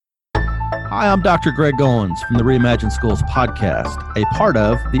Hi, I'm Dr. Greg Owens from the Reimagine Schools podcast, a part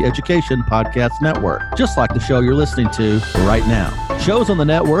of the Education Podcast Network, just like the show you're listening to right now. Shows on the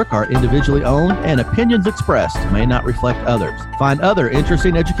network are individually owned and opinions expressed may not reflect others. Find other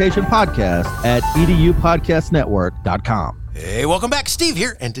interesting education podcasts at edupodcastnetwork.com. Hey, welcome back. Steve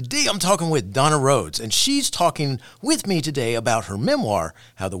here, and today I'm talking with Donna Rhodes, and she's talking with me today about her memoir,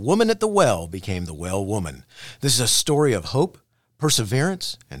 How the Woman at the Well Became the Well Woman. This is a story of hope,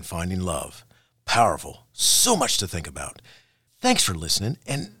 perseverance, and finding love. Powerful. So much to think about. Thanks for listening,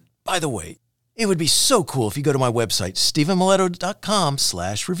 and by the way, it would be so cool if you go to my website,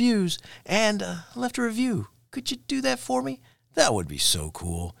 stephenmiletto.com/reviews, and left a review. Could you do that for me? That would be so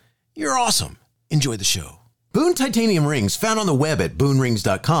cool. You're awesome. Enjoy the show. Boone Titanium Rings, found on the web at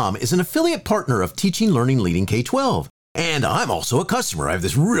boonrings.com, is an affiliate partner of Teaching, Learning, Leading K-12. And I'm also a customer. I have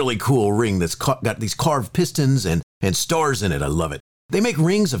this really cool ring that's got these carved pistons and stars in it. I love it. They make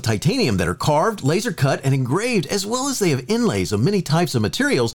rings of titanium that are carved, laser cut, and engraved, as well as they have inlays of many types of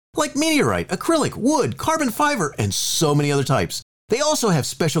materials like meteorite, acrylic, wood, carbon fiber, and so many other types. They also have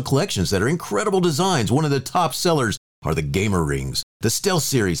special collections that are incredible designs. One of the top sellers are the Gamer Rings, the Stealth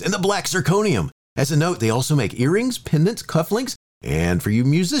Series, and the Black Zirconium. As a note, they also make earrings, pendants, cufflinks, and for you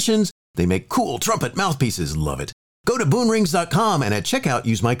musicians, they make cool trumpet mouthpieces. Love it. Go to boonrings.com and at checkout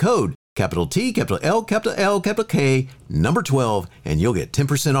use my code, capital T, capital L, capital K, number 12, and you'll get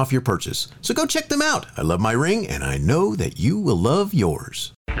 10% off your purchase. So go check them out. I love my ring, and I know that you will love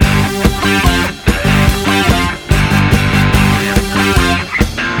yours.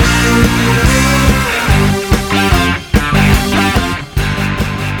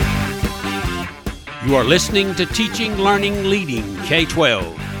 You are listening to Teaching, Learning, Leading K-12,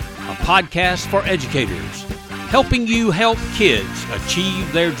 a podcast for educators, helping you help kids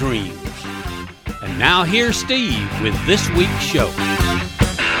achieve their dreams. And now here's Steve with this week's show.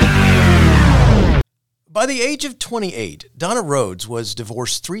 By the age of 28, Donna Rhodes was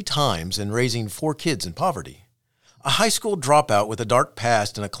divorced 3 times and raising 4 kids in poverty. A high school dropout with a dark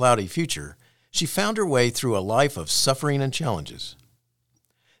past and a cloudy future, she found her way through a life of suffering and challenges.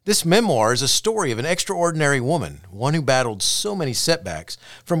 This memoir is a story of an extraordinary woman, one who battled so many setbacks,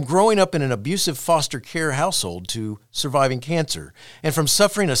 from growing up in an abusive foster care household to surviving cancer, and from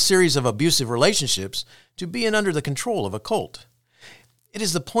suffering a series of abusive relationships to being under the control of a cult. It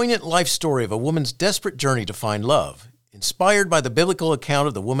is the poignant life story of a woman's desperate journey to find love. Inspired by the biblical account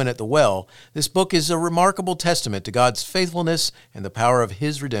of the woman at the well, this book is a remarkable testament to God's faithfulness and the power of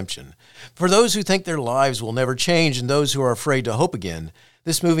His redemption. For those who think their lives will never change and those who are afraid to hope again,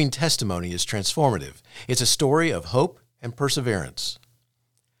 this moving testimony is transformative. It's a story of hope and perseverance.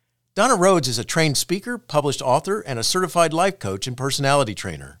 Donna Rhodes is a trained speaker, published author, and a certified life coach and personality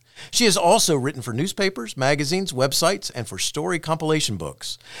trainer. She has also written for newspapers, magazines, websites, and for story compilation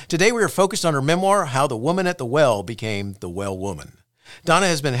books. Today we are focused on her memoir, How the Woman at the Well Became the Well Woman. Donna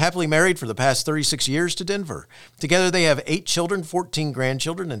has been happily married for the past 36 years to Denver. Together they have 8 children, 14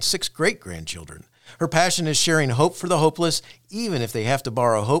 grandchildren, and 6 great-grandchildren. Her passion is sharing hope for the hopeless, even if they have to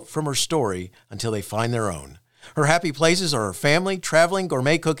borrow hope from her story until they find their own. Her happy places are her family, traveling,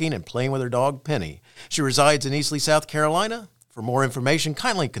 gourmet cooking, and playing with her dog, Penny. She resides in Easley, South Carolina. For more information,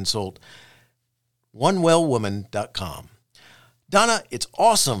 kindly consult onewellwoman.com. Donna, it's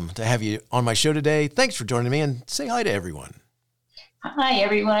awesome to have you on my show today. Thanks for joining me, and say hi to everyone. Hi,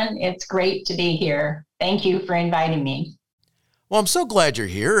 everyone. It's great to be here. Thank you for inviting me. Well, I'm so glad you're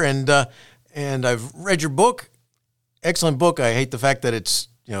here, and I've read your book. Excellent book. I hate the fact that it's,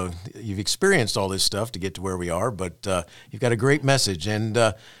 you've experienced all this stuff to get to where we are, but you've got a great message. And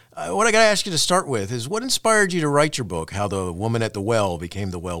what I got to ask you to start with is, what inspired you to write your book, How the Woman at the Well Became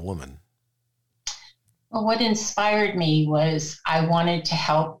the Well Woman? Well, what inspired me was I wanted to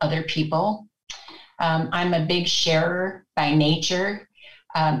help other people. I'm a big sharer by nature.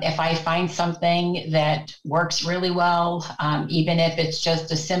 If I find something that works really well, even if it's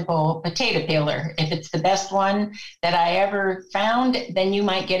just a simple potato peeler, if it's the best one that I ever found, then you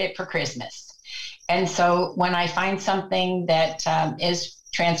might get it for Christmas. And so when I find something that is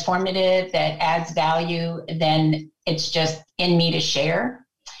transformative, that adds value, then it's just in me to share.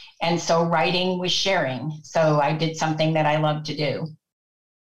 And so writing was sharing. So I did something that I love to do.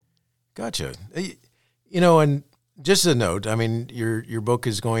 Gotcha. And just a note, I mean, your book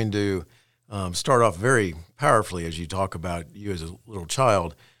is going to start off very powerfully as you talk about you as a little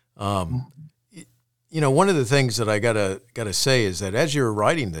child. One of the things that I gotta say is that as you're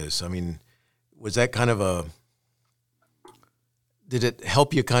writing this, I mean, was that kind of did it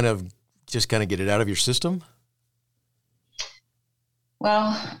help you kind of get it out of your system?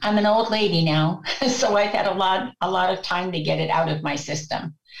 Well, I'm an old lady now, so I've had a lot of time to get it out of my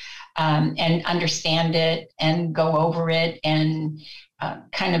system, and understand it and go over it and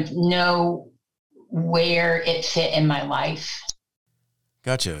kind of know where it fit in my life.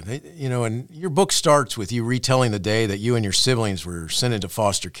 Gotcha. And your book starts with you retelling the day that you and your siblings were sent into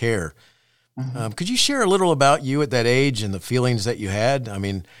foster care. Mm-hmm. Could you share a little about you at that age and the feelings that you had? I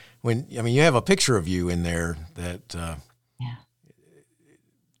mean, you have a picture of you in there that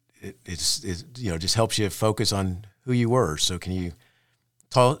it's just helps you focus on who you were. So can you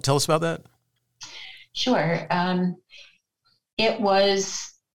tell us about that? Sure. It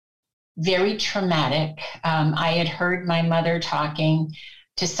was very traumatic. I had heard my mother talking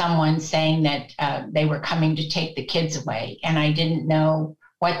to someone saying that they were coming to take the kids away, and I didn't know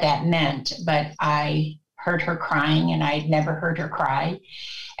what that meant, but I heard her crying, and I'd never heard her cry.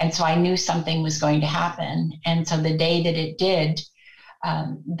 And so I knew something was going to happen. And so the day that it did,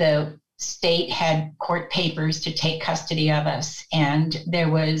 the state had court papers to take custody of us, and there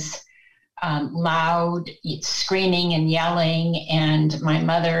was loud screaming and yelling, and my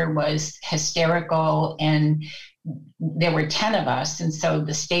mother was hysterical, and there were 10 of us. And so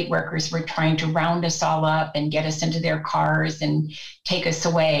the state workers were trying to round us all up and get us into their cars and take us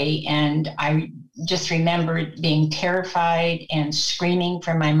away. And I just remembered being terrified and screaming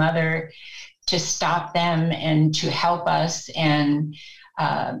for my mother to stop them and to help us. And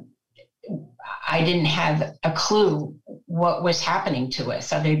I didn't have a clue what was happening to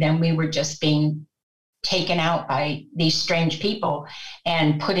us other than we were just being taken out by these strange people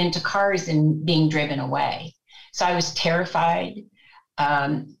and put into cars and being driven away. So I was terrified.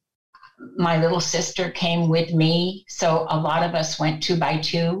 My little sister came with me. So a lot of us went 2 by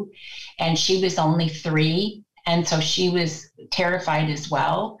 2, and she was only 3. And so she was terrified as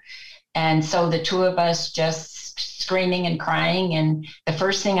well. And so the 2 of us just screaming and crying. And the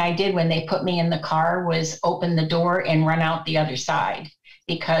first thing I did when they put me in the car was open the door and run out the other side,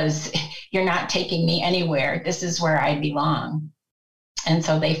 because you're not taking me anywhere. This is where I belong. And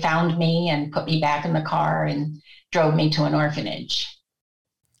so they found me and put me back in the car and drove me to an orphanage.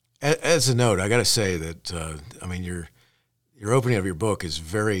 As a note, I got to say that, your opening of your book is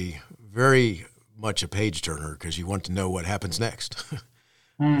very, very much a page turner, because you want to know what happens next.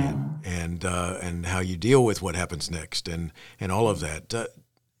 And how you deal with what happens next and all of that.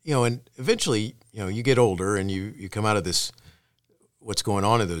 And eventually, you get older and you come out of this, what's going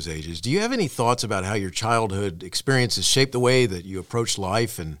on in those ages. Do you have any thoughts about how your childhood experiences shaped the way that you approached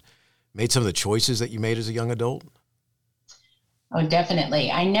life and made some of the choices that you made as a young adult? Oh,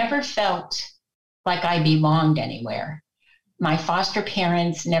 definitely. I never felt like I belonged anywhere. My foster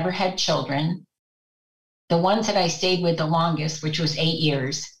parents never had children. The ones that I stayed with the longest, which was 8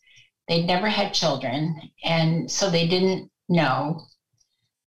 years, they'd never had children. And so they didn't know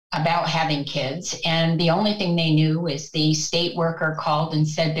about having kids. And the only thing they knew is the state worker called and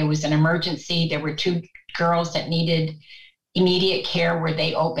said there was an emergency. There were 2 girls that needed immediate care. Were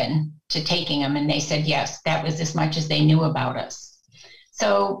they open to taking them? And they said yes. That was as much as they knew about us.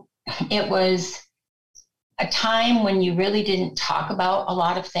 So it was a time when you really didn't talk about a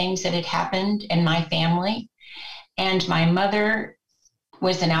lot of things that had happened in my family. And my mother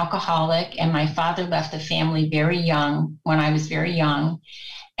was an alcoholic, and my father left the family very young, when I was very young.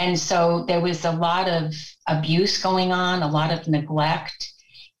 And so there was a lot of abuse going on, a lot of neglect.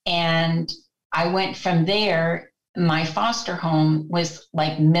 And I went from there. My foster home was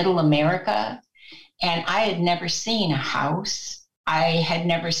like middle America, and I had never seen a house. I had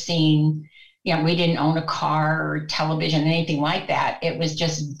never seen, we didn't own a car or television, anything like that. It was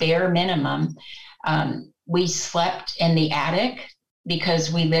just bare minimum. We slept in the attic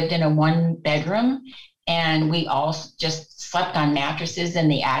because we lived in a 1-bedroom, and we all just slept on mattresses in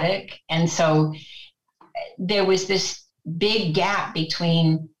the attic. And so there was this big gap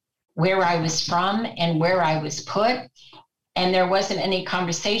between where I was from and where I was put. And there wasn't any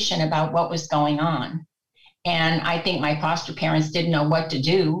conversation about what was going on. And I think my foster parents didn't know what to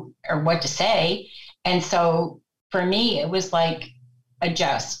do or what to say. And so for me, it was like,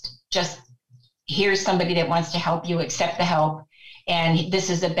 just here's somebody that wants to help you, accept the help. And this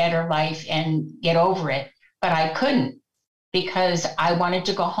is a better life, and get over it. But I couldn't, because I wanted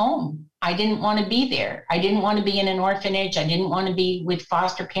to go home. I didn't want to be there. I didn't want to be in an orphanage. I didn't want to be with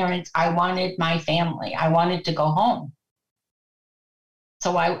foster parents. I wanted my family. I wanted to go home.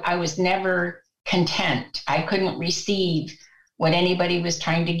 So I was never content. I couldn't receive what anybody was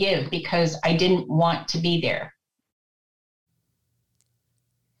trying to give because I didn't want to be there.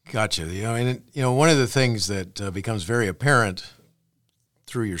 Gotcha. One of the things that becomes very apparent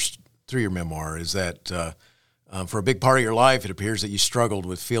through your memoir is that for a big part of your life, it appears that you struggled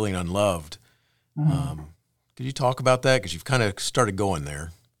with feeling unloved. Mm-hmm. Could you talk about that? Because you've kind of started going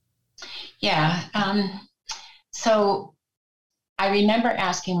there. Yeah. So I remember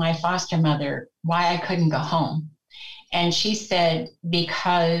asking my foster mother why I couldn't go home. And she said,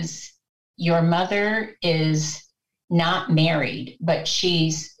 because your mother is not married, but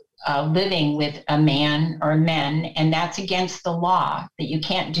she's living with a man or men, and that's against the law, that you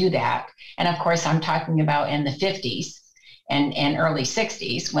can't do that. And of course, I'm talking about in the 50s and early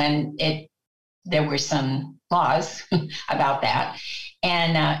 60s when there were some laws about that.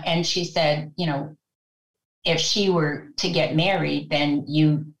 And she said, if she were to get married, then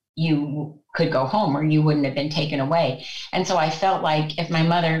you could go home or you wouldn't have been taken away. And so I felt like if my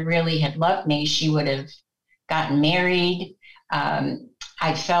mother really had loved me, she would have gotten married.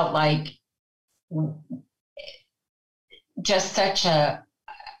 I felt like just such a,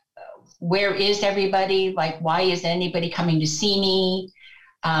 where is everybody? Like, why isn't anybody coming to see me?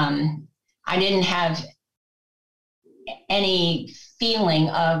 I didn't have any feeling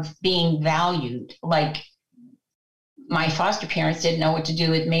of being valued. Like, my foster parents didn't know what to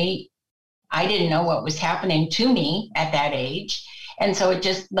do with me. I didn't know what was happening to me at that age. And so it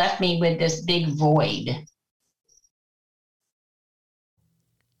just left me with this big void.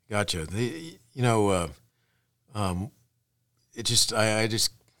 Gotcha. It just, I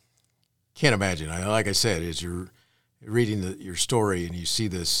just can't imagine. Like I said, as you're reading your story and you see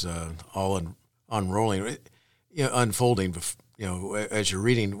this all unrolling, unfolding, as you're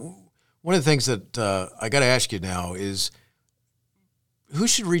reading. One of the things that I got to ask you now is, who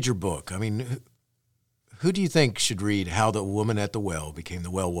should read your book? I mean, who do you think should read How the Woman at the Well Became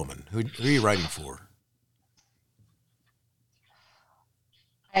the Well Woman? Who are you writing for?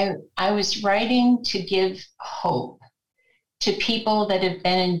 I was writing to give hope to people that have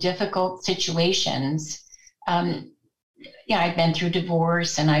been in difficult situations. I've been through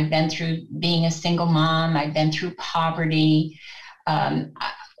divorce, and I've been through being a single mom. I've been through poverty.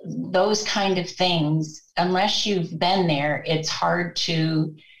 Those kind of things, unless you've been there, it's hard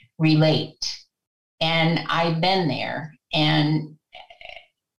to relate. And I've been there, and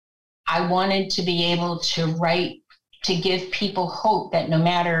I wanted to be able to write to give people hope that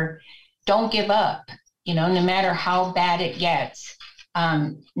don't give up, no matter how bad it gets,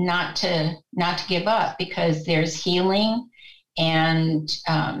 not to give up, because there's healing and,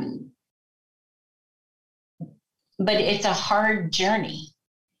 but it's a hard journey.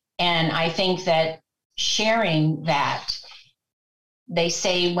 And I think that sharing that, they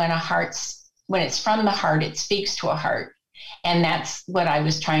say when it's from the heart, it speaks to a heart. And that's what I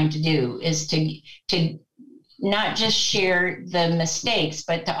was trying to do, is to not just share the mistakes,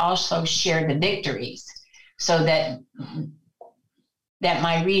 but to also share the victories, so that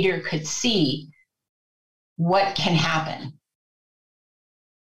my reader could see what can happen.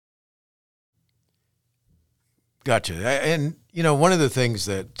 Gotcha. And, one of the things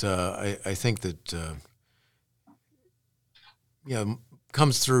that I think that,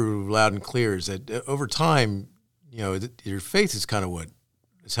 comes through loud and clear is that over time, your faith is kind of what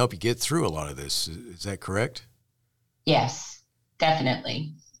has helped you get through a lot of this. Is that correct? Yes,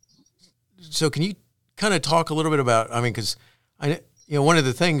 definitely. So can you kind of talk a little bit about, because one of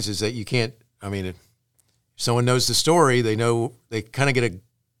the things is that you can't, if someone knows the story, they kind of get an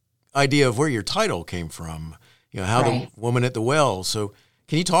idea of where your title came from, How right. The Woman at the Well. So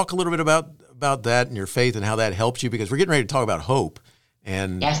can you talk a little bit about that and your faith and how that helps you? Because we're getting ready to talk about hope.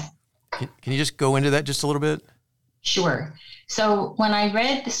 And yes. Can you just go into that just a little bit? Sure. So when I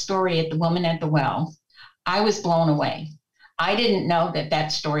read the story of The Woman at the Well, I was blown away. I didn't know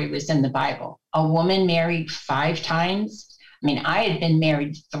that story was in the Bible. A woman married 5 times. I had been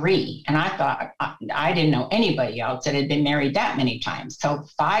married 3, and I thought I didn't know anybody else that had been married that many times. So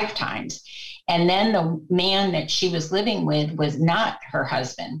 5 times. And then the man that she was living with was not her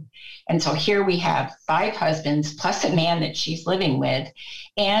husband. And so here we have 5 husbands plus a man that she's living with.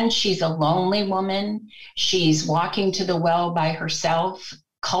 And she's a lonely woman. She's walking to the well by herself.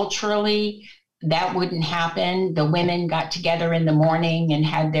 Culturally, that wouldn't happen. The women got together in the morning and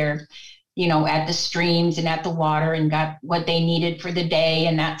had their, at the streams and at the water, and got what they needed for the day.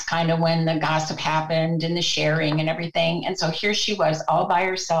 And that's kind of when the gossip happened and the sharing and everything. And so here she was all by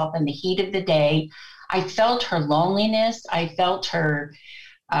herself in the heat of the day. I felt her loneliness. I felt her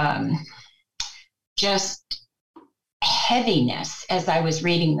just heaviness as I was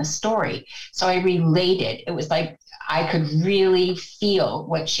reading the story. So I related. It was like I could really feel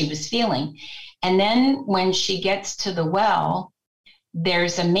what she was feeling. And then when she gets to the well,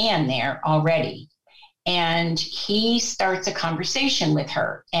 there's a man there already. And he starts a conversation with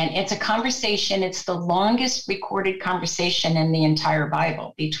her. And it's a conversation, it's the longest recorded conversation in the entire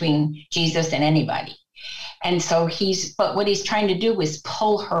Bible between Jesus and anybody. And so but what he's trying to do is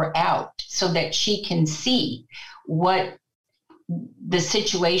pull her out so that she can see what the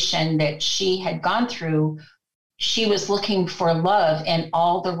situation that she had gone through. She was looking for love in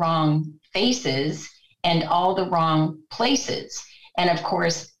all the wrong faces and all the wrong places. And of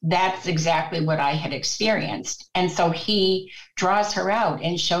course, that's exactly what I had experienced. And so he draws her out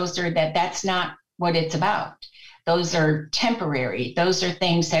and shows her that that's not what it's about. Those are temporary. Those are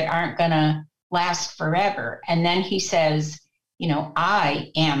things that aren't going to last forever. And then he says,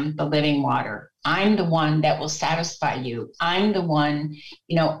 I am the living water. I'm the one that will satisfy you. I'm the one,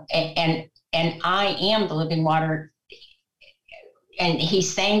 and I am the living water. And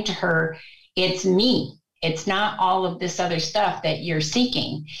he's saying to her, it's me. It's not all of this other stuff that you're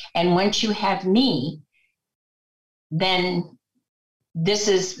seeking. And once you have me, then this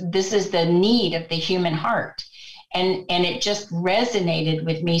is the need of the human heart. And it just resonated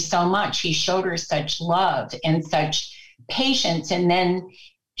with me so much. He showed her such love and such patience. And then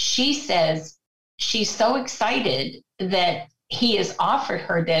she says she's so excited that he has offered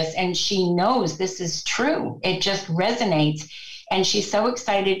her this, and she knows this is true. It just resonates. And she's so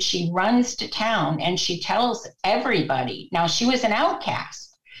excited, she runs to town and she tells everybody. Now, she was an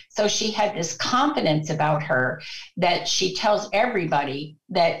outcast, so she had this confidence about her that she tells everybody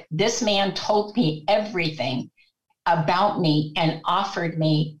that this man told me everything about me and offered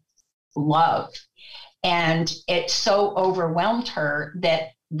me love. And it so overwhelmed her that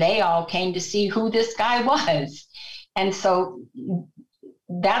they all came to see who this guy was. And so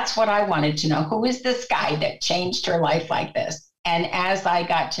that's what I wanted to know. Who is this guy that changed her life like this? And as I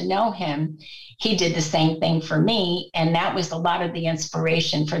got to know him, he did the same thing for me. And that was a lot of the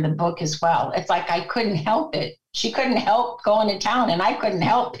inspiration for the book as well. It's like I couldn't help it. She couldn't help going to town, and I couldn't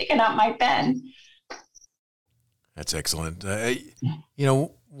help picking up my pen. That's excellent.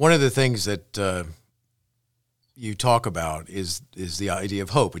 One of the things that you talk about is the idea of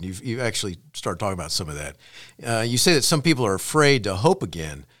hope, and you actually start talking about some of that. You say that some people are afraid to hope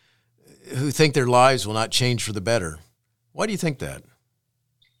again, who think their lives will not change for the better. Why do you think that?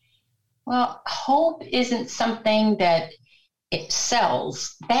 Well, hope isn't something that it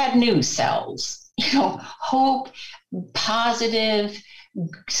sells. Bad news sells. Hope, positive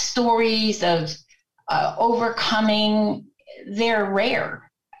stories of overcoming, they're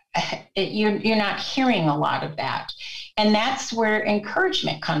rare. You're not hearing a lot of that. And that's where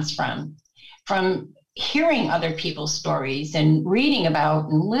encouragement comes from hearing other people's stories and reading about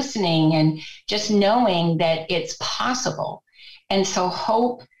and listening and just knowing that it's possible. And so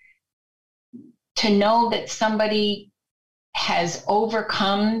hope, to know that somebody has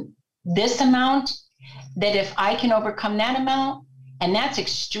overcome this amount, that if I can overcome that amount, and that's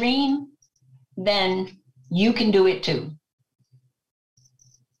extreme, then you can do it too.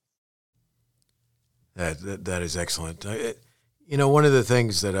 That is excellent. One of the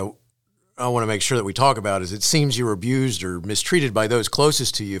things that I want to make sure that we talk about is it seems you were abused or mistreated by those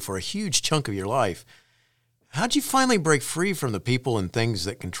closest to you for a huge chunk of your life. How'd you finally break free from the people and things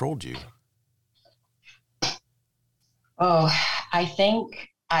that controlled you? Oh, I think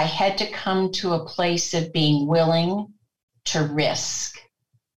I had to come to a place of being willing to risk.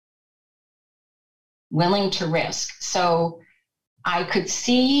 So I could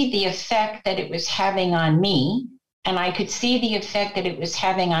see the effect that it was having on me, and I could see the effect that it was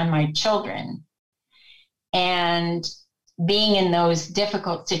having on my children. And being in those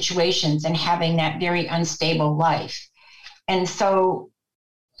difficult situations and having that very unstable life. And so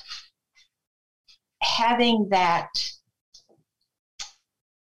having that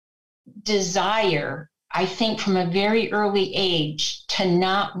desire, I think from a very early age, to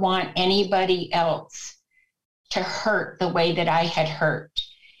not want anybody else to hurt the way that I had hurt,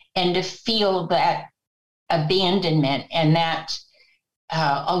 and to feel that abandonment and that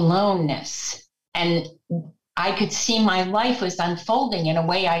aloneness. And I could see my life was unfolding in a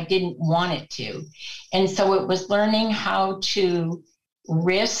way I didn't want it to. And so it was learning how to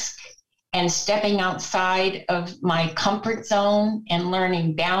risk and stepping outside of my comfort zone and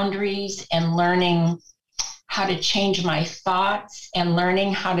learning boundaries and learning how to change my thoughts and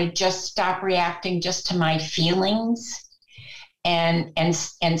learning how to just stop reacting just to my feelings and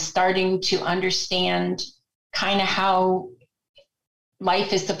starting to understand kind of how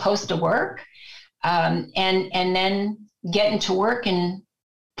life is supposed to work. And then getting to work and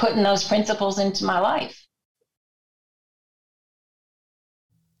putting those principles into my life.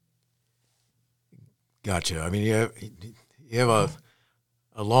 Gotcha. I mean, you have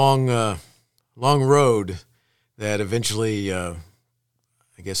a long long road that eventually, I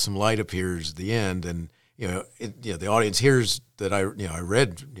guess, some light appears at the end, and the audience hears that I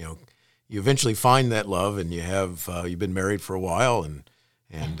read, you eventually find that love, and you have you've been married for a while, and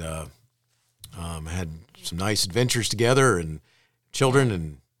had some nice adventures together, and children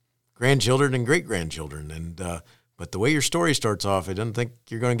and grandchildren and great grandchildren, and but the way your story starts off, I don't think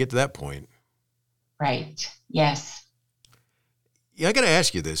you're going to get to that point. Right. Yes. Yeah, I got to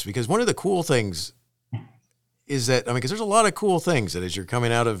ask you this, because one of the cool things is that, because there's a lot of cool things that as you're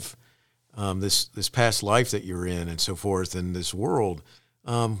coming out of this past life that you're in and so forth in this world,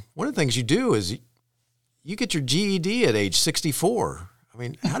 one of the things you do is you get your GED at age 64.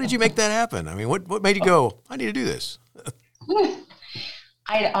 How did you make that happen? What made you go, I need to do this?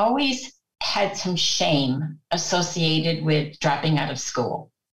 I'd always had some shame associated with dropping out of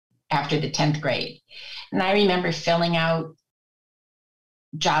school after the 10th grade. And I remember filling out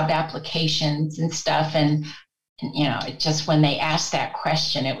job applications and stuff. And it just, when they asked that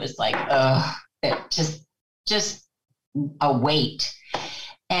question, it was like, it just a weight.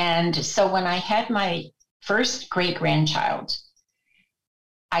 And so when I had my first great grandchild,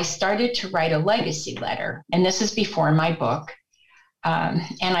 I started to write a legacy letter. And this is before my book.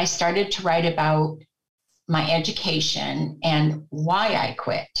 And I started to write about my education and why I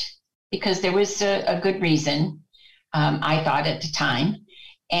quit, because there was a good reason, I thought at the time,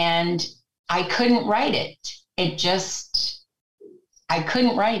 and I couldn't write it. I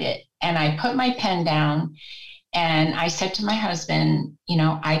couldn't write it. And I put my pen down and I said to my husband,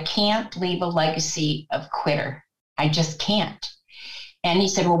 I can't leave a legacy of quitter. I just can't. And he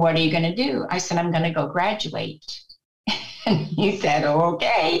said, well, what are you going to do? I said, I'm going to go graduate. And he said,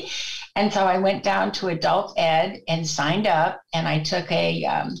 okay. And so I went down to adult ed and signed up, and I took a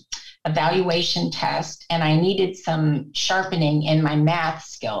evaluation test, and I needed some sharpening in my math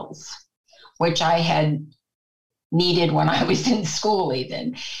skills, which I had needed when I was in school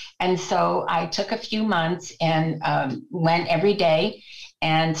even. And so I took a few months and went every day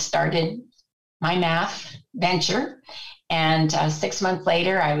and started my math venture. And 6 months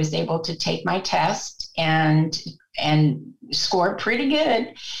later, I was able to take my test and scored pretty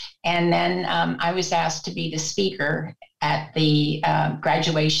good. And then I was asked to be the speaker at the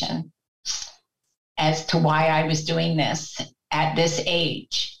graduation as to why I was doing this at this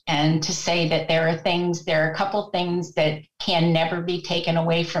age, and to say that there are a couple things that can never be taken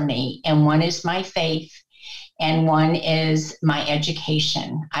away from me. And one is my faith, and one is my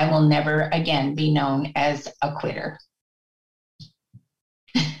education. I will never again be known as a quitter.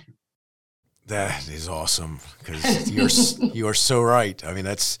 That is awesome, because you are so right.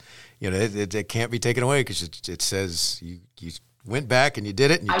 That's, it can't be taken away, because it says you went back and you did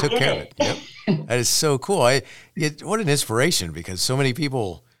it and you took care of it. Yep. That is so cool. What an inspiration, because so many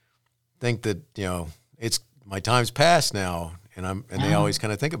people think that, it's my time's past now, and they always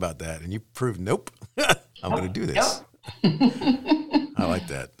kind of think about that, and you prove, nope, I'm going to do this. I like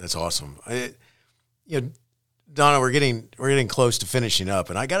that. That's awesome. Donna, we're getting close to finishing up,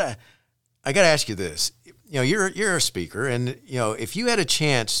 and I gotta ask you this. You're a speaker, and if you had a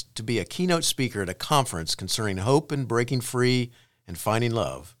chance to be a keynote speaker at a conference concerning hope and breaking free and finding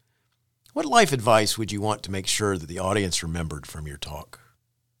love, what life advice would you want to make sure that the audience remembered from your talk?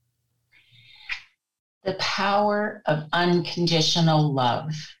 The power of unconditional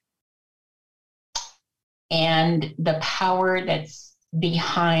love, and the power that's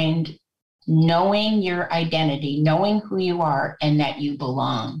behind knowing your identity, knowing who you are, and that you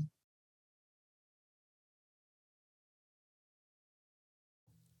belong.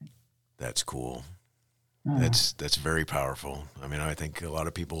 That's cool. That's very powerful. I think a lot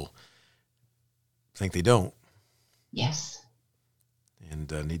of people think they don't. Yes.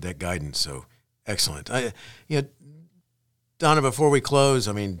 And need that guidance. So excellent. Donna, before we close,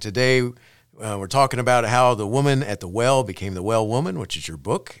 today we're talking about how the woman at the well became the well woman, which is your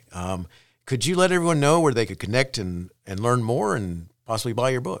book. Could you let everyone know where they could connect and learn more and possibly buy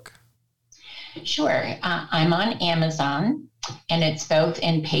your book? Sure. I'm on Amazon, and it's both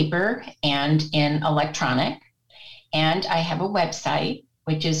in paper and in electronic. And I have a website,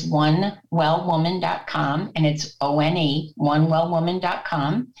 which is onewellwoman.com, and it's ONE,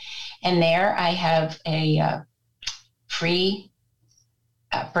 onewellwoman.com. And there I have a free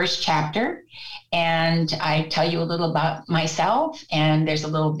first chapter, and I tell you a little about myself, and there's a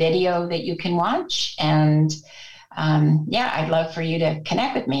little video that you can watch. And I'd love for you to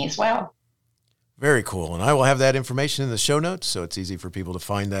connect with me as well. Very cool. And I will have that information in the show notes, so it's easy for people to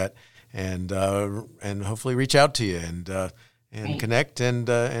find that and hopefully reach out to you and connect and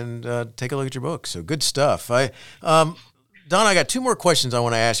take a look at your book. So good stuff. Donna, I got two more questions I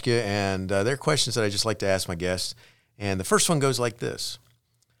want to ask you, and they're questions that I just like to ask my guests. And the first one goes like this,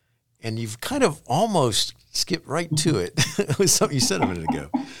 and you've kind of almost skipped right to it. It was something you said a minute ago.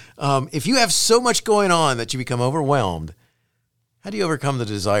 If you have so much going on that you become overwhelmed, how do you overcome the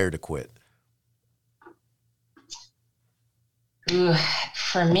desire to quit?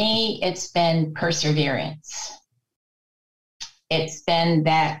 For me, it's been perseverance. It's been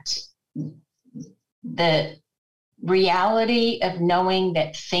that the reality of knowing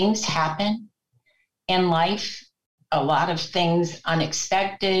that things happen in life, a lot of things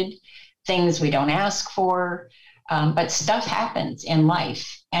unexpected, things we don't ask for, but stuff happens in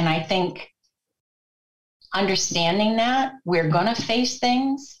life. And I think understanding that we're going to face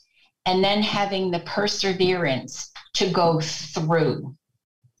things and then having the perseverance to go through.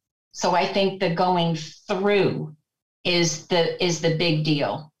 So I think the going through is the big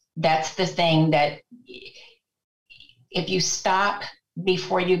deal. That's the thing that if you stop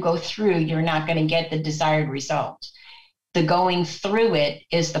before you go through, you're not going to get the desired result. The going through it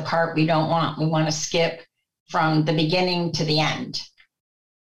is the part we don't want. We want to skip from the beginning to the end.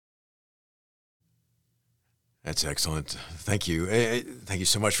 That's excellent. Thank you. Thank you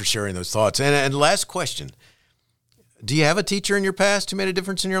so much for sharing those thoughts. And last question. Do you have a teacher in your past who made a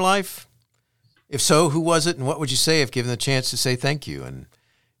difference in your life? If so, who was it? And what would you say if given the chance to say thank you? And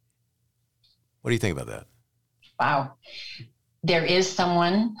what do you think about that? Wow. There is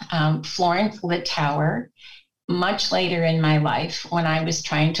someone, Florence Littauer, much later in my life when I was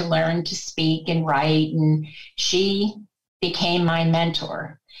trying to learn to speak and write, and she became my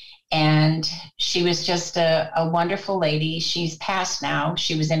mentor. And she was just a wonderful lady. She's passed now.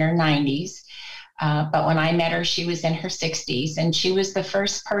 She was in her 90s. But when I met her, she was in her 60s. And she was the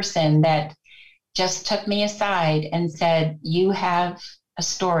first person that just took me aside and said, you have a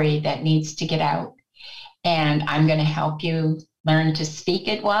story that needs to get out. And I'm going to help you learn to speak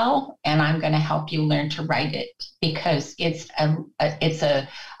it well, and I'm going to help you learn to write it, because it's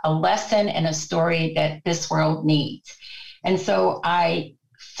a lesson and a story that this world needs. And so I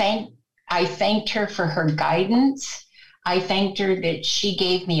thanked her for her guidance. I thanked her that she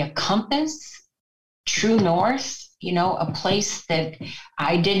gave me a compass, true north, a place that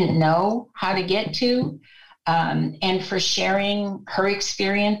I didn't know how to get to. And for sharing her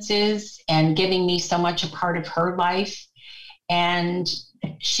experiences and giving me so much a part of her life. And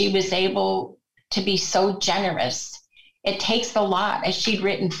she was able to be so generous. It takes a lot, as she'd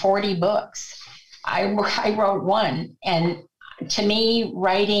written 40 books. I wrote one. And to me,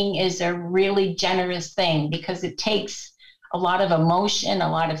 writing is a really generous thing because it takes a lot of emotion,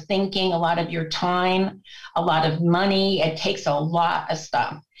 a lot of thinking, a lot of your time, a lot of money. It takes a lot of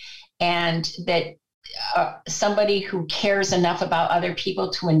stuff. And that somebody who cares enough about other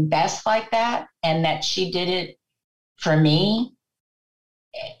people to invest like that, and that she did it for me,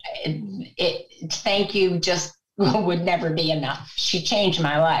 thank you just would never be enough. She changed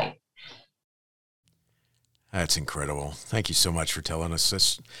my life. That's incredible. Thank you so much for telling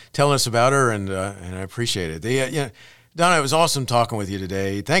us about her, and I appreciate it. Donna, it was awesome talking with you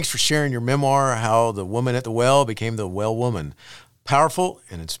today. Thanks for sharing your memoir, How the Woman at the Well Became the Well Woman. Powerful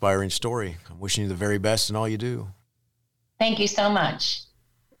and inspiring story. I'm wishing you the very best in all you do. Thank you so much.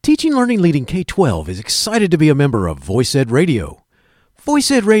 Teaching, Learning, Leading K-12 is excited to be a member of Voice Ed Radio.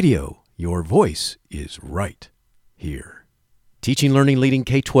 Voice Ed Radio, your voice is right here. Teaching, Learning, Leading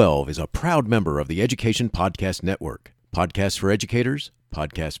K-12 is a proud member of the Education Podcast Network. Podcasts for educators,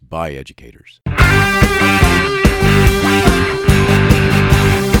 podcasts by educators.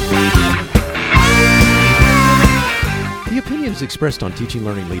 The opinions expressed on Teaching,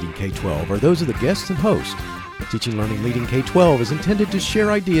 Learning, Leading K-12 are those of the guests and host. Teaching, Learning, Leading K-12 is intended to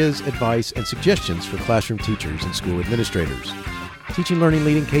share ideas, advice, and suggestions for classroom teachers and school administrators. Teaching, Learning,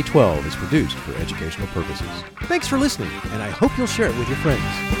 Leading K-12 is produced for educational purposes. Thanks for listening, and I hope you'll share it with your friends.